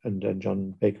Ryan and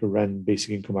John Baker ran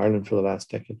Basic Income Ireland for the last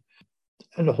decade,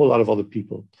 and a whole lot of other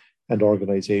people and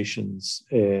organizations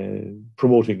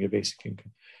promoting a basic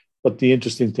income. But the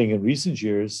interesting thing in recent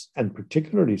years, and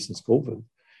particularly since COVID,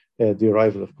 the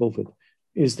arrival of COVID,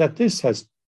 is that this has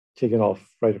taken off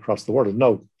right across the world.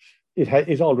 Now,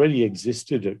 it already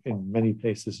existed in many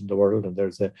places in the world, and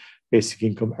there's a basic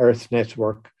income Earth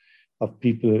network of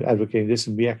people advocating this,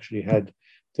 and we actually had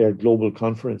their global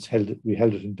conference we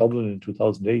held it in Dublin in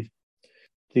 2008.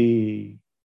 The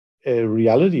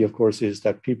reality, of course, is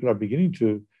that people are beginning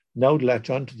to now latch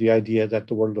on to the idea that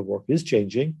the world of work is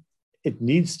changing. It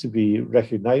needs to be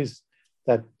recognized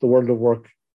that the world of work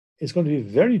is going to be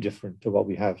very different to what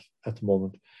we have at the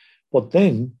moment. But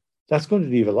then that's going to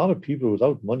leave a lot of people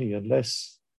without money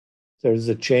unless there's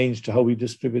a change to how we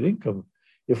distribute income.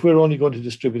 If we're only going to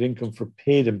distribute income for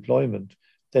paid employment,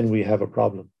 then we have a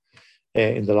problem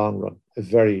in the long run, a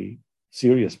very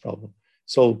serious problem.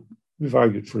 So we've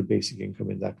argued for a basic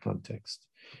income in that context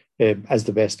as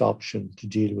the best option to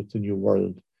deal with the new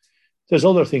world. There's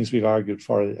other things we've argued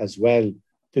for as well,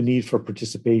 the need for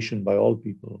participation by all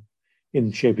people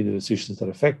in shaping the decisions that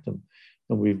affect them.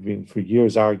 And we've been for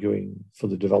years arguing for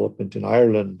the development in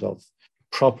Ireland of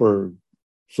proper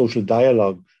social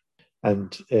dialogue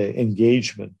and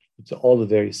engagement with all the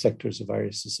various sectors of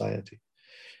Irish society.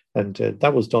 And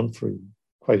that was done for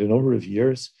quite a number of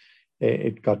years.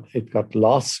 It got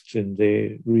lost in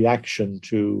the reaction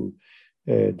to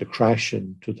the crash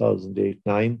in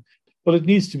 2008-9, but it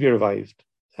needs to be revived.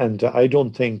 And I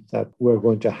don't think that we're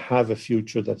going to have a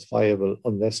future that's viable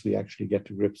unless we actually get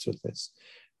to grips with this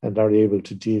and are able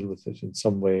to deal with it in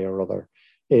some way or other,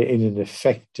 in an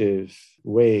effective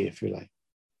way, if you like.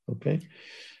 Okay,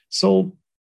 so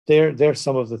there's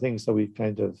some of the things that we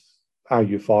kind of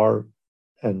argue for,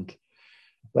 and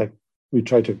like we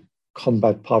try to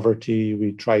combat poverty,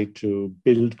 we try to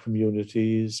build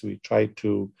communities, we try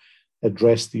to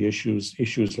address the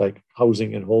issues like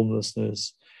housing and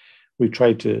homelessness. We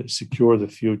try to secure the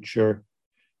future,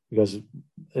 because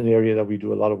an area that we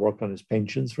do a lot of work on is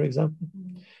pensions, for example,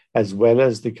 as well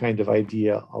as the kind of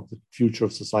idea of the future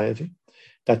of society.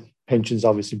 That pensions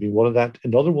obviously being one of that.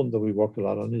 Another one that we work a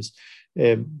lot on is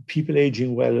people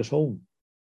aging well at home.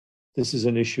 This is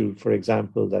an issue, for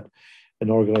example, that an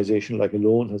organization like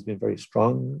Alone has been very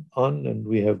strong on, and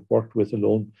we have worked with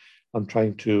Alone on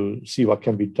trying to see what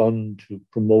can be done to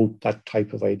promote that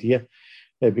type of idea.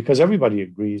 Because everybody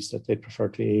agrees that they prefer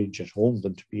to age at home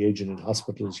than to be aging in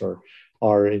hospitals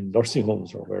or in nursing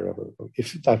homes or wherever,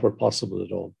 if that were possible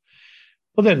at all.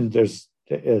 But then there's,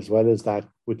 as well as that,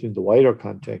 within the wider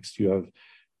context, you have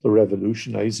the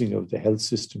revolutionizing of the health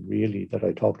system, really, that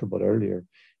I talked about earlier,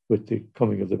 with the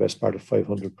coming of the best part of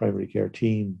 500 primary care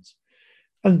teams.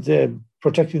 And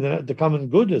protecting the common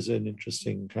good is an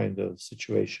interesting kind of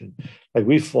situation. Like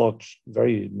we fought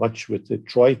very much with the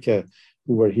Troika,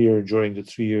 who were here during the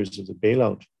 3 years of the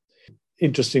bailout.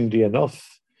 Interestingly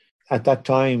enough, at that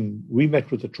time, we met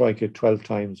with the Troika 12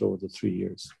 times over the 3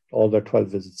 years, all their 12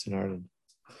 visits in Ireland.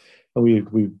 And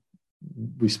we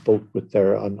we spoke with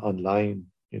their online,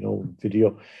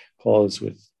 video calls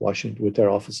with Washington, with their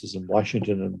offices in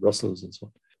Washington and Brussels and so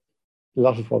on. A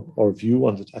lot of what our view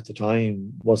on it at the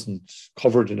time wasn't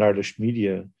covered in Irish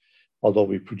media, although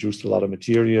we produced a lot of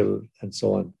material and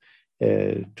so on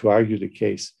to argue the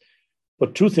case.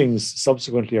 But two things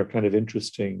subsequently are kind of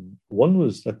interesting. One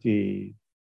was that the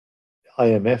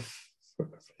IMF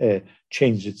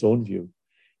changed its own view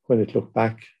when it looked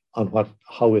back on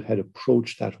how it had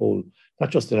approached that whole, not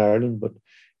just in Ireland, but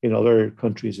in other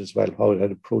countries as well, how it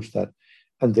had approached that.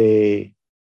 And they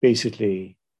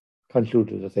basically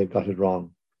concluded that they'd got it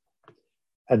wrong.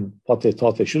 And what they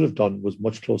thought they should have done was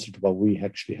much closer to what we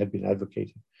actually had been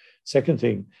advocating. Second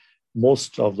thing,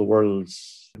 most of the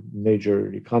world's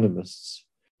major economists,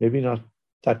 maybe not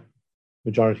that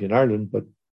majority in Ireland, but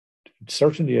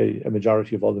certainly a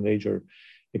majority of all the major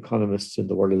economists in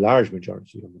the world, a large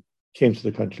majority of them, came to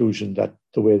the conclusion that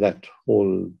the way that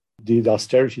the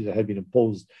austerity that had been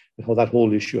imposed and how that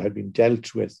whole issue had been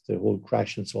dealt with, the whole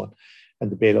crash and so on,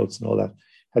 and the bailouts and all that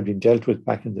had been dealt with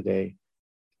back in the day,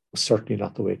 was certainly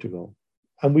not the way to go.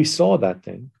 And we saw that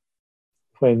then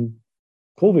when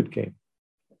COVID came.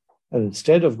 And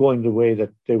instead of going the way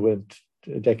that they went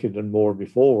a decade and more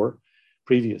before,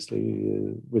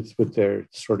 previously, with their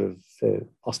sort of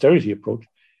austerity approach,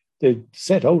 they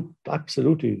set out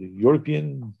absolutely the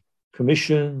European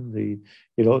Commission, the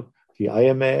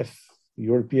IMF, the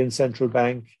European Central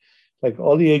Bank, like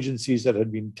all the agencies that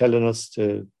had been telling us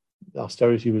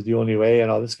austerity was the only way and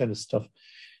all this kind of stuff,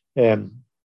 and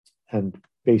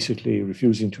basically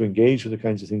refusing to engage with the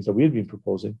kinds of things that we had been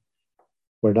proposing.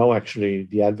 We're now actually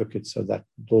the advocates of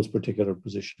those particular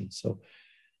positions. So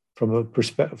from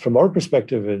our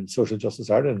perspective in Social Justice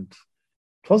Ireland,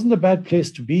 it wasn't a bad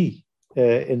place to be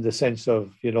in the sense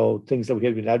of, things that we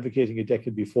had been advocating a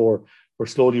decade before were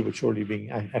slowly but surely being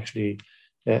actually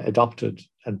adopted,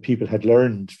 and people had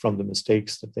learned from the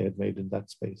mistakes that they had made in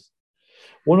that space.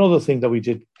 One other thing that we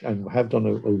did and have done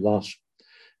a lot,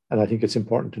 and I think it's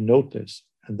important to note this,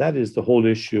 and that is the whole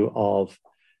issue of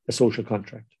a social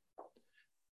contract.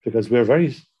 Because we're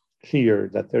very clear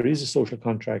that there is a social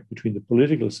contract between the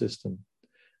political system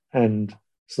and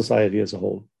society as a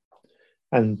whole.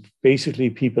 And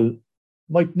basically people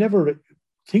might never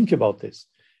think about this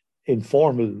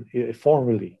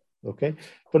formally, okay?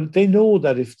 But they know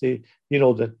that if that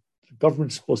the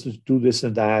government's supposed to do this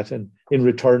and that, and in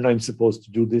return, I'm supposed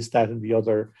to do this, that, and the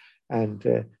other, and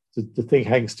the thing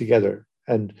hangs together.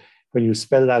 And when you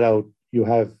spell that out, you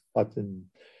have what in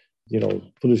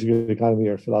political economy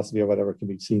or philosophy or whatever can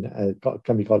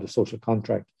be called a social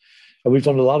contract. And we've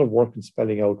done a lot of work in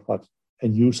spelling out what a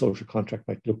new social contract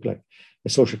might look like, a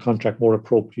social contract more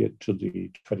appropriate to the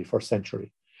 21st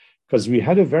century. Because we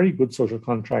had a very good social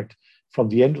contract from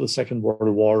the end of the Second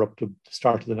World War up to the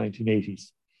start of the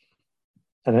 1980s.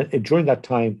 And during that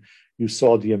time, you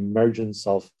saw the emergence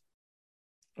of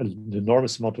an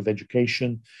enormous amount of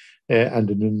education and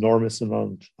an enormous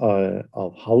amount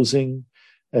of housing,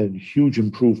 and huge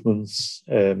improvements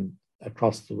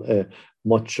across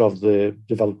much of the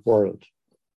developed world.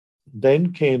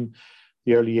 Then came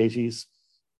the early 80s,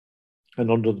 and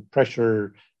under the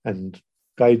pressure and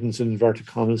guidance, in inverted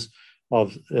commas,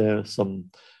 of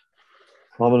some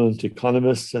prominent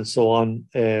economists and so on,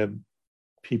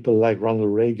 people like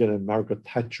Ronald Reagan and Margaret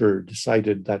Thatcher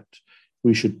decided that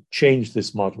we should change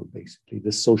this model, basically,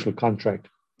 this social contract,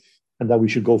 and that we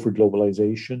should go for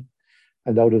globalization.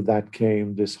 And out of that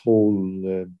came this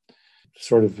whole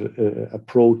sort of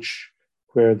approach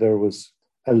where there was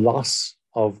a loss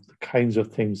of the kinds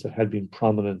of things that had been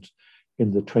prominent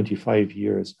in the 35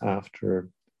 years after,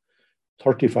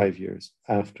 35 years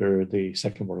after the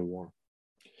Second World War.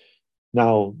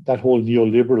 Now, that whole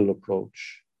neoliberal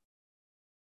approach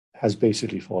has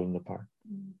basically fallen apart.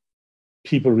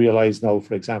 People realize now,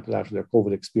 for example, after their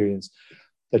COVID experience,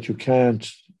 that you can't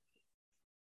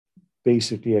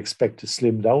basically expect to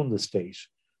slim down the state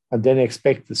and then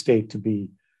expect the state to be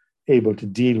able to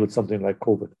deal with something like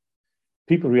COVID.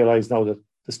 People realize now that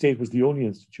the state was the only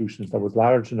institution that was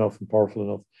large enough and powerful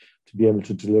enough to be able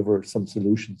to deliver some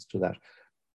solutions to that.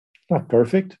 Not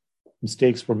perfect,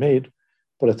 mistakes were made,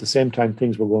 but at the same time,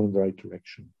 things were going in the right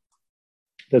direction.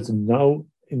 There's now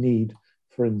a need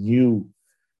for a new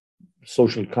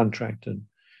social contract, and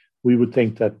we would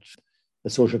think that a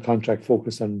social contract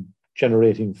focused on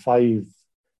generating 5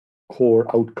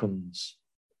 core outcomes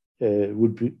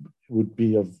would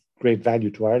be of great value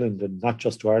to Ireland, and not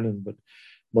just to Ireland, but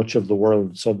much of the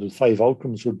world. So the 5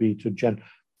 outcomes would be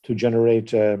to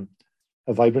generate a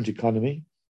vibrant economy,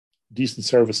 decent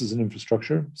services and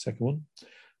infrastructure, second one.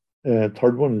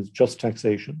 Third one is just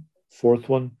taxation. Fourth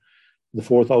one The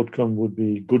fourth outcome would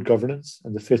be good governance,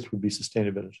 and the fifth would be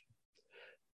sustainability.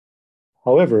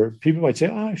 However, people might say,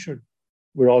 sure,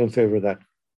 we're all in favor of that.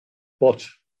 But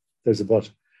there's a but.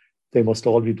 They must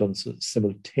all be done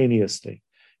simultaneously.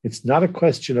 It's not a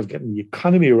question of getting the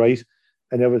economy right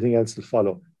and everything else will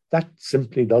follow. That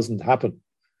simply doesn't happen.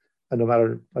 And no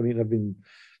matter, we've been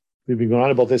going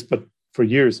on about this but for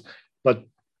years, but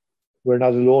we're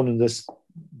not alone in this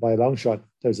by a long shot.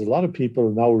 There's a lot of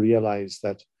people now realize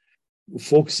that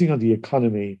focusing on the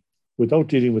economy without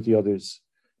dealing with the others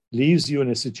leaves you in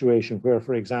a situation where,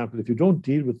 for example, if you don't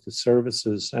deal with the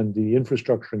services and the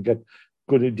infrastructure and get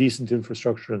good and decent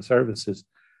infrastructure and services,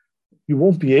 you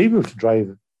won't be able to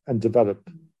drive and develop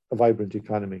a vibrant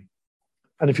economy.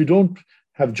 And if you don't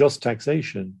have just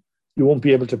taxation, you won't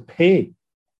be able to pay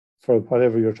for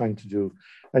whatever you're trying to do.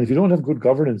 And if you don't have good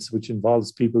governance, which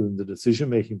involves people in the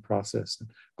decision-making process and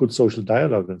good social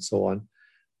dialogue and so on,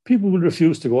 people will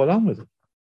refuse to go along with it.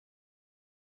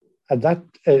 And that,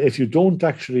 if you don't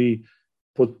actually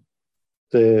put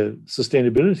the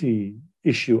sustainability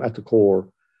issue at the core,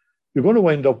 you're going to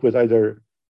wind up with either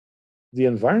the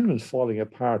environment falling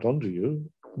apart under you.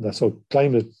 That's how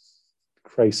climate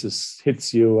crisis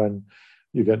hits you, and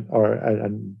you get,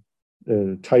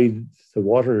 tide, the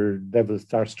water level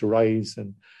starts to rise,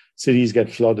 and cities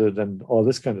get flooded, and all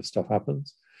this kind of stuff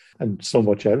happens, and so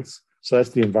much else. So that's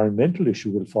the environmental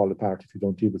issue will fall apart if you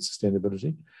don't deal with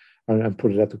sustainability and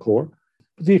put it at the core.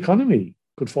 But the economy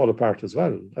could fall apart as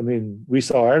well. I mean, we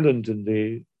saw Ireland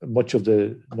in much of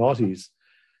the noughties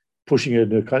pushing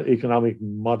an economic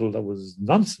model that was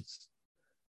nonsense.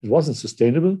 It wasn't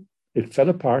sustainable. It fell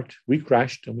apart. We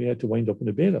crashed, and we had to wind up in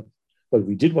a bailout. Well,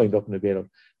 we did wind up in a bailout.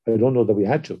 I don't know that we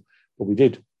had to, but we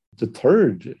did. The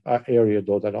third area,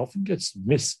 though, that often gets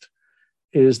missed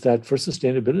is that for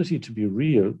sustainability to be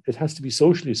real, it has to be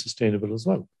socially sustainable as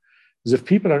well. Because if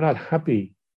people are not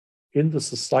happy in the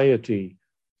society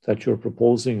that you're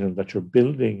proposing and that you're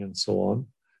building and so on,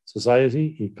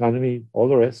 society, economy, all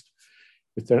the rest,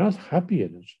 if they're not happy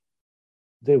in it,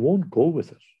 they won't go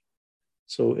with it.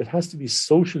 So it has to be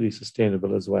socially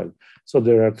sustainable as well. So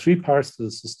there are three parts to the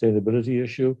sustainability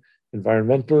issue: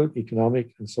 environmental,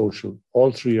 economic, and social.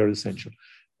 All three are essential.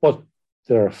 But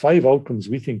there are 5 outcomes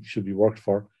we think should be worked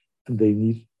for, and they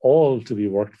need all to be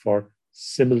worked for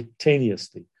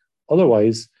simultaneously.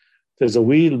 Otherwise, there's a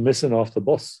wheel missing off the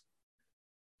bus,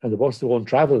 and the bus won't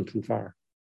travel too far.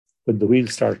 When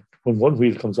one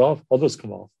wheel comes off, others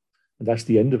come off, and that's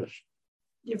the end of it.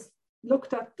 You've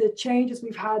looked at the changes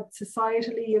we've had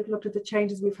societally, you've looked at the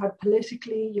changes we've had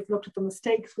politically, you've looked at the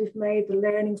mistakes we've made, the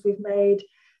learnings we've made.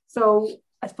 So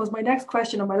I suppose my next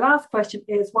question, or my last question,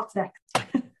 is what's next?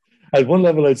 At one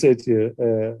level, I'd say to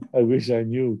you, I wish I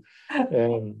knew.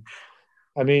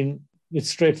 I mean, it's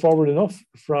straightforward enough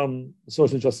from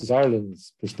Social Justice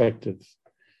Ireland's perspective.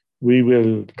 We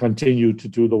will continue to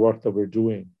do the work that we're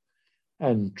doing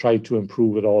and try to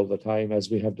improve it all the time, as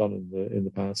we have done in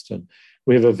the past. And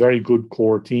we have a very good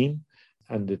core team,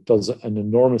 and it does an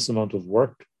enormous amount of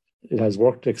work. It has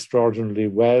worked extraordinarily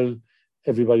well.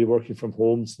 Everybody working from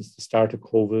home since the start of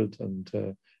COVID,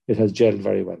 and it has gelled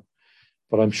very well.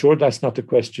 But I'm sure that's not the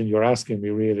question you're asking me,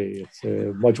 really. It's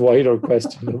a much wider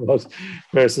question about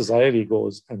where society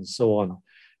goes and so on.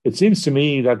 It seems to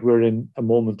me that we're in a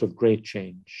moment of great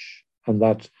change, and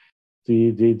that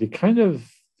the kind of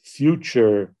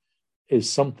future is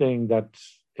something that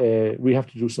we have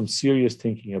to do some serious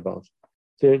thinking about.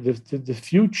 The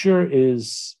future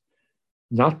is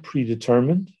not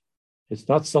predetermined. It's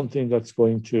not something that's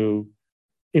going to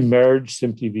emerge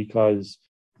simply because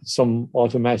some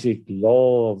automatic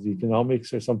law of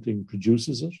economics or something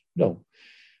produces it. No.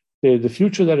 The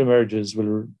future that emerges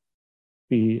will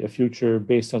be a future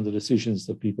based on the decisions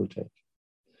that people take.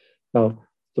 Now,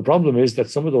 the problem is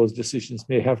that some of those decisions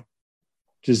may have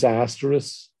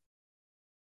disastrous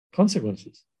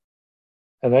consequences.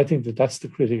 And I think that that's the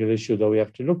critical issue that we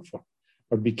have to look for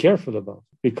or be careful about.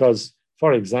 Because,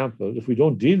 for example, if we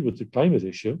don't deal with the climate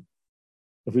issue,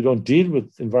 if we don't deal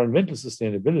with environmental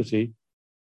sustainability,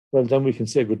 well, then we can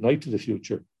say goodnight to the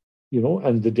future,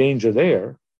 and the danger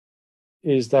there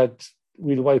is that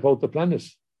we'll wipe out the planet.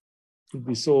 We'll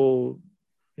be so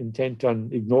intent on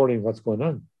ignoring what's going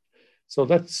on. So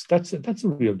that's a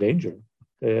real danger.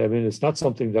 I mean, it's not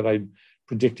something that I'm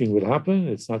predicting will happen.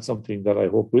 It's not something that I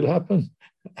hope will happen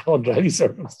under any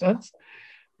circumstance.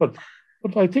 But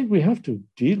I think we have to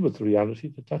deal with the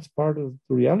reality that that's part of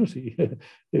the reality,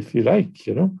 if you like,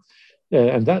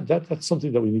 and that's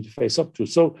something that we need to face up to.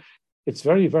 So it's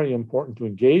very, very important to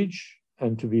engage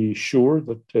and to be sure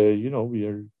that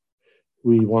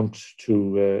we want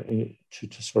to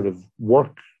sort of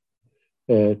work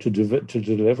to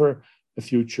deliver a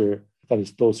future that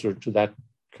is closer to that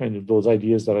kind of those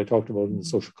ideas that I talked about in the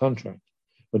social contract,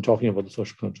 when talking about the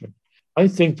social contract. I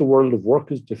think the world of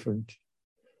work is different.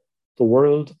 The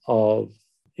world of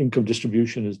income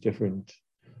distribution is different.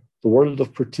 The world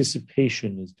of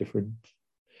participation is different.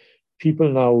 People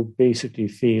now basically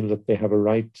feel that they have a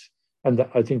right, and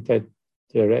I think that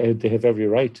they have every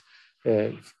right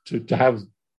to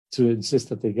insist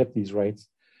that they get these rights,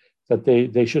 that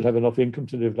they should have enough income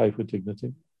to live life with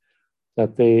dignity,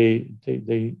 that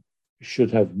they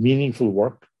should have meaningful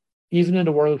work, even in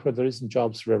a world where there isn't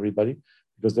jobs for everybody,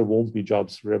 because there won't be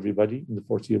jobs for everybody in the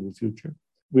foreseeable future.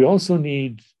 We also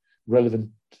need relevant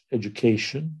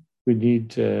education. We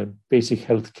need basic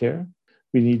health care.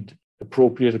 We need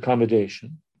appropriate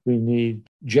accommodation. We need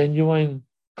genuine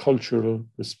cultural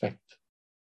respect,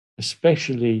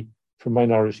 especially for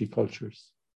minority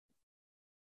cultures.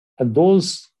 And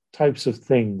those types of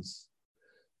things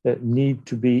that need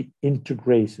to be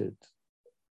integrated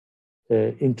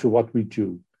into what we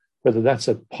do, whether that's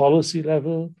at policy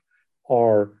level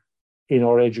or in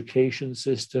our education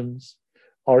systems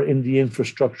or in the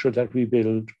infrastructure that we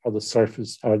build or the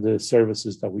services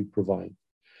that we provide.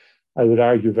 I would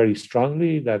argue very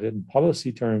strongly that in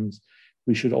policy terms,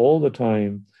 we should all the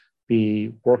time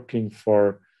be working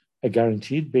for a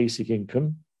guaranteed basic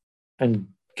income and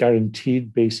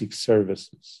guaranteed basic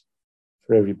services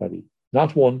for everybody,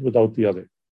 not one without the other.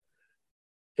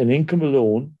 An income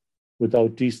alone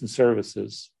without decent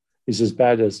services is as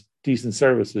bad as decent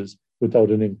services without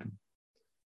an income.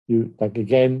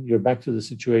 You're back to the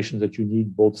situation that you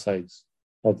need both sides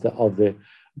of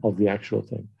the actual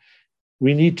thing.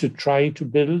 We need to try to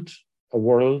build a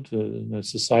world, a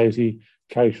society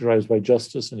characterized by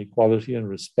justice and equality and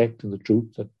respect and the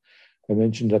truth that I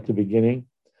mentioned at the beginning.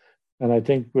 And I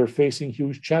think we're facing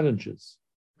huge challenges.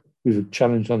 We have a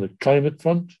challenge on the climate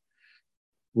front.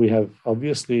 We have,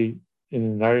 obviously, in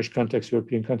an Irish context,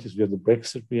 European context, we have the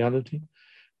Brexit reality.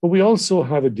 But we also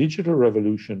have a digital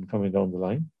revolution coming down the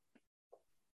line.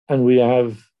 And we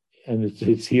have, and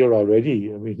it's here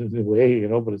already, I mean, in a way,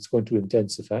 but it's going to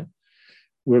intensify.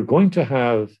 We're going to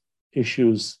have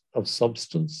issues of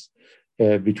substance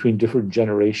between different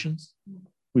generations.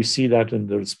 We see that in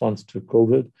the response to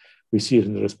COVID. We see it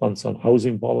in the response on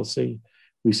housing policy.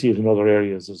 We see it in other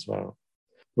areas as well.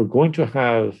 We're going to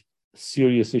have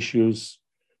serious issues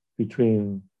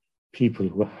between people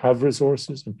who have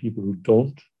resources and people who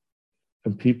don't,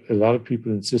 and a lot of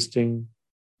people insisting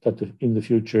that in the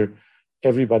future,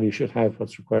 everybody should have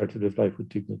what's required to live life with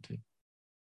dignity.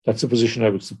 That's a position I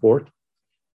would support.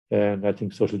 And I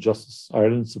think Social Justice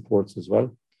Ireland supports as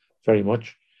well, very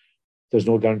much. There's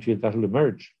no guarantee that will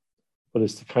emerge, but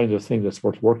it's the kind of thing that's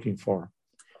worth working for.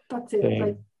 That's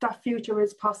it. That future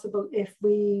is possible if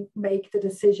we make the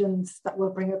decisions that will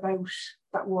bring about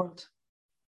that world.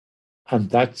 And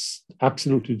that's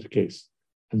absolutely the case.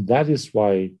 And that is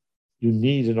why you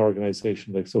need an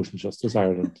organization like Social Justice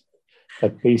Ireland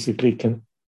that basically can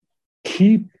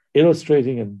keep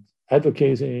illustrating and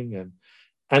advocating and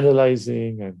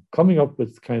analyzing and coming up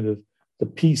with kind of the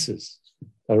pieces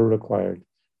that are required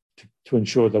to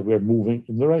ensure that we're moving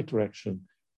in the right direction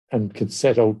and can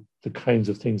set out the kinds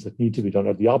of things that need to be done,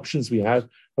 or the options we have,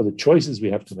 or the choices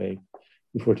we have to make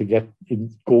if we're to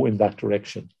go in that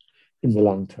direction in the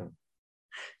long term.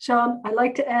 Sean, I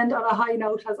like to end on a high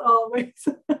note as always.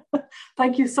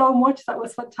 Thank you so much. That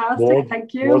was fantastic.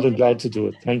 Thank you. More than glad to do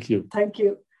it. Thank you. Thank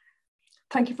you.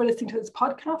 Thank you for listening to this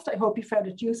podcast. I hope you found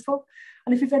it useful.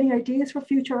 And if you have any ideas for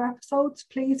future episodes,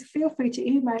 please feel free to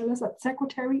email us at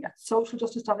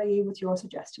secretary@socialjustice.ie with your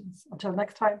suggestions. Until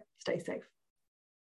next time, stay safe.